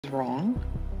Wrong?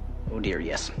 Oh dear,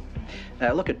 yes.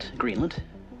 Look at Greenland.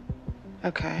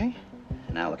 Okay.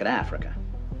 Now look at Africa.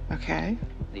 Okay.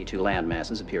 The two land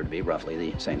masses appear to be roughly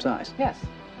the same size. Yes.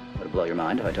 Would it blow your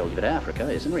mind if I told you that Africa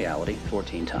is in reality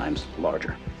 14 times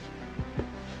larger?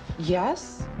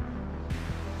 Yes.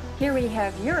 Here we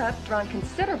have Europe, drawn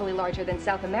considerably larger than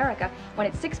South America. When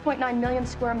it's 6.9 million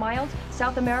square miles,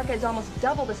 South America is almost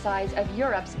double the size of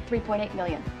Europe's 3.8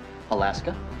 million.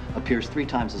 Alaska appears 3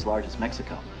 times as large as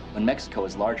Mexico, when Mexico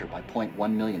is larger by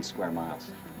 0.1 million square miles.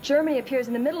 Germany appears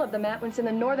in the middle of the map when it's in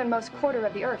the northernmost quarter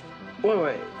of the Earth.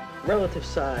 Wait. Relative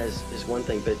size is one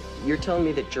thing, but you're telling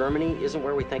me that Germany isn't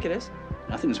where we think it is?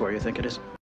 Nothing's where you think it is.